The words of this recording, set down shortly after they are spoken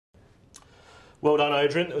Well done,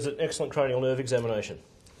 Adrian. It was an excellent cranial nerve examination.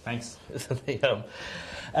 Thanks.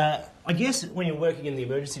 I guess when you're working in the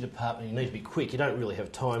emergency department, you need to be quick. You don't really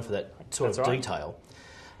have time for that sort of detail.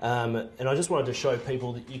 And I just wanted to show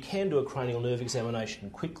people that you can do a cranial nerve examination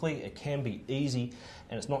quickly. It can be easy,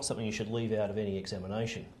 and it's not something you should leave out of any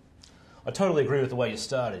examination. I totally agree with the way you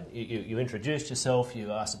started. You introduced yourself.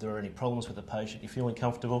 You asked if there were any problems with the patient. You're feeling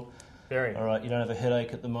comfortable? Very. All right. You don't have a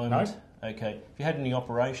headache at the moment? No. Okay. Have you had any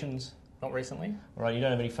operations? Not recently. All right. You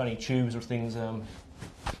don't have any funny tubes or things No.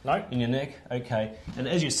 in your neck? Okay. And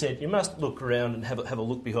as you said, you must look around and have a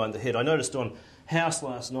look behind the head. I noticed on House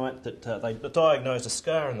last night that they diagnosed a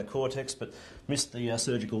scar in the cortex but missed the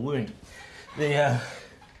surgical wound. Now,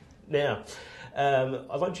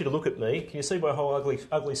 I'd like you to look at me. Can you see my whole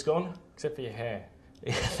ugly scone? Except for your hair.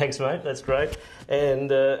 Thanks, mate. That's great.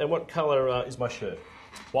 And what colour is my shirt?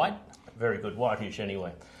 White. Very good. Whitish,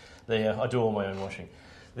 anyway. I do all my own washing.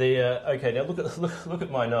 Okay. Now look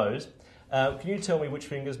at my nose. Can you tell me which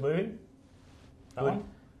finger's moving? That one?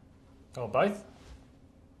 Or both?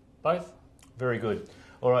 Both. Very good.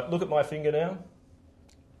 All right. Look at my finger now.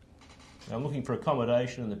 Now I'm looking for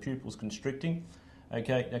accommodation and the pupil's constricting.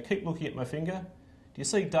 Okay. Now keep looking at my finger. Do you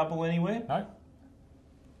see double anywhere? No.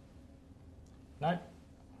 No.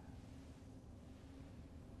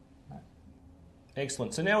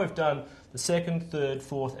 Excellent. So now we've done the second, third,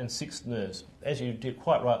 fourth and sixth nerves. As you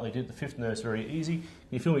quite rightly did, the fifth nerve's very easy. Can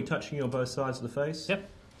you feel me touching you on both sides of the face? Yep.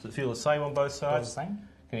 Does it feel the same on both sides? Feels the same.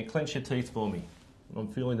 Can you clench your teeth for me? I'm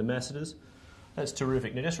feeling the masseters. That's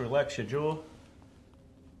terrific. Now just relax your jaw.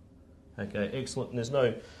 Okay, excellent. And there's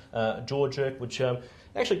no jaw jerk, which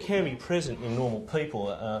actually can be present in normal people.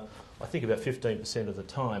 I think about 15% of the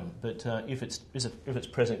time. But if it's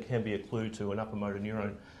present, it can be a clue to an upper motor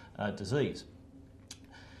neuron disease.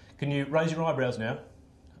 Can you raise your eyebrows now?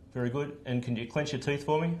 Very good. And can you clench your teeth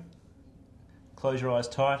for me? Close your eyes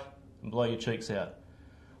tight and blow your cheeks out.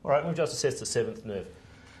 All right, we've just assessed the seventh nerve.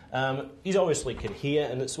 You obviously can hear,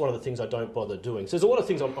 and it's one of the things I don't bother doing. So there's a lot of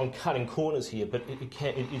things I'm cutting corners here, but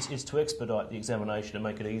it's to expedite the examination and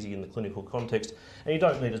make it easy in the clinical context, and you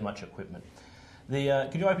don't need as much equipment.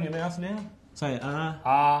 Can you open your mouth now? Say ah.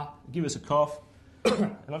 Ah. Give us a cough.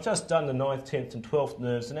 And I've just done the 9th, 10th and 12th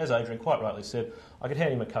nerves, and as Adrian quite rightly said, I could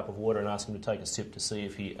hand him a cup of water and ask him to take a sip to see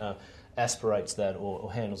if he aspirates that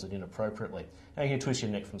or handles it inappropriately. And you can twist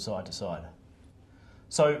your neck from side to side.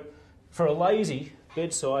 So for a lazy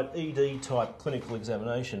bedside ED type clinical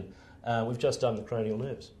examination, we've just done the cranial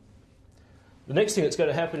nerves. The next thing that's going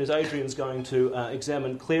to happen is Adrian's going to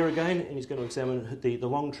examine Claire again, and he's going to examine the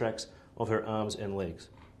long tracts of her arms and legs.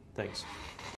 Thanks.